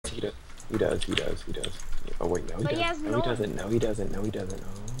He does. He does. He does. He does. Oh wait, no, he But he doesn't. has No, he none. doesn't. No, he doesn't. No, he doesn't.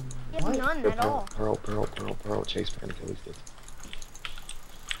 Oh. He has none at all. Pearl. Chase, we're gonna kill these kids.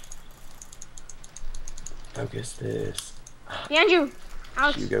 Focus this. Behind you.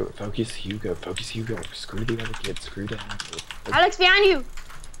 Alex. Hugo, focus Hugo. Focus Hugo. Screw the other kids. Screw the hacker. Alex, behind you.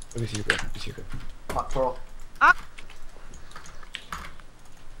 Focus Hugo. Focus Hugo. Hot Pearl. Ah.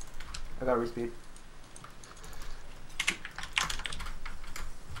 I got respeed.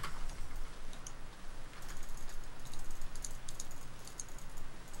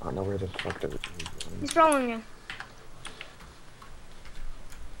 I don't know where the fuck that was. He's following you.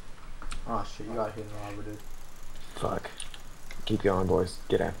 Oh shit, you got hit in the lava, dude. Fuck. Keep going, boys.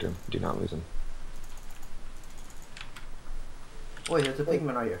 Get after him. Do not lose him. Wait, there's a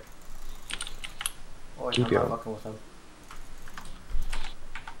pigman right here. Oh, wait, Keep I'm not going. fucking with him.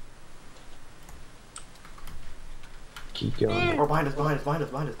 Keep going. Or behind us.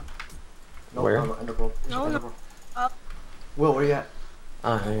 No, Where? No, in the pool. No, In the no. pool. Up. Will, where you at?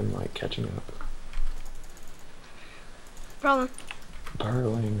 I am like catching up. Problem.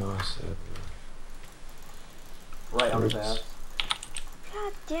 Burrowing us. Right on his Oops. ass.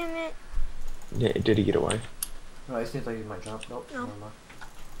 God damn it. Yeah, did he get away? No, it seems like he might jump. Nope. No. Never mind.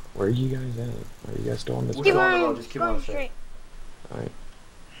 Where are you guys at? Are you guys still on this? Keep Keep on the going. road, just keep on Going straight. straight. Alright.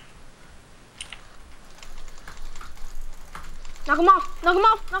 Knock him off. Knock him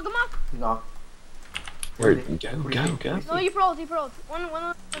off. Knock him off. No. Where? Where did he- Go. where did he- No, you pearled. He pearled.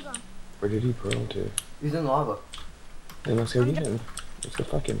 One. Where did he pearl to? He's in the lava. Then let's go get him. Let's go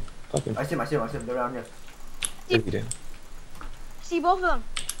fucking. I see him. They're down here. Where he did? See both of them.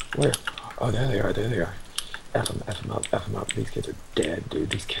 Where? Oh, there they are. F him up. These kids are dead, dude.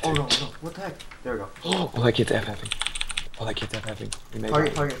 These kids Oh are no, dead. no. What the heck? There we go. Oh, that kid's FFing. We made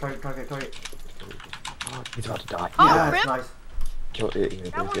Target. Oh, he's about to die. Oh, Yeah, rip. that's nice. Kill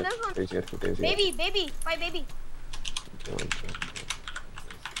it. That one, this one. There's good. Baby. Fight baby. Kill him.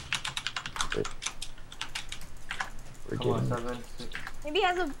 We're Come on, getting. 7, 6. Maybe he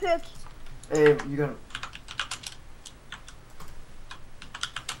has a pick. Hey, you gonna...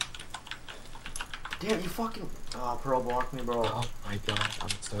 Damn, you fucking... Oh, Pearl blocked me, bro. Oh my god, I'm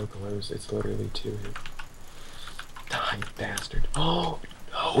so close. It's literally 2 hits. Die, bastard. Oh,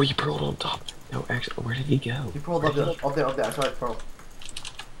 no, he pearled on top. No, actually, where did he go? He pearled up there. I saw it, Pearl.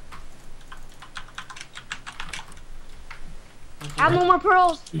 I have no more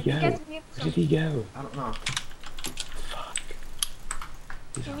pearls. Where did he go? I don't know. Fuck.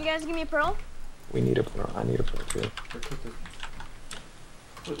 Can you guys give me a pearl? We need a pearl. I need a pearl too.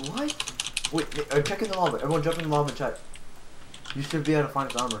 Wait, what? Wait, check in the lava. Everyone jump in the lava and check. You should be able to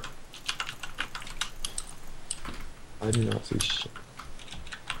find his armor. I do not see shit.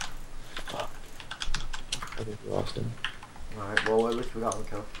 Fuck. I think we lost him. Alright, well, at least we got one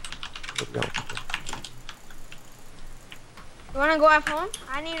kill. Let's go. You wanna go have home?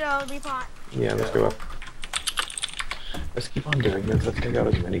 I need a repot. Yeah, let's go up. Let's keep on doing this. Let's take out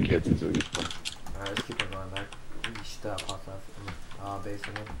as many kids as we can. Alright, let's keep on going back. We just popped off in the base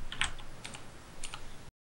again.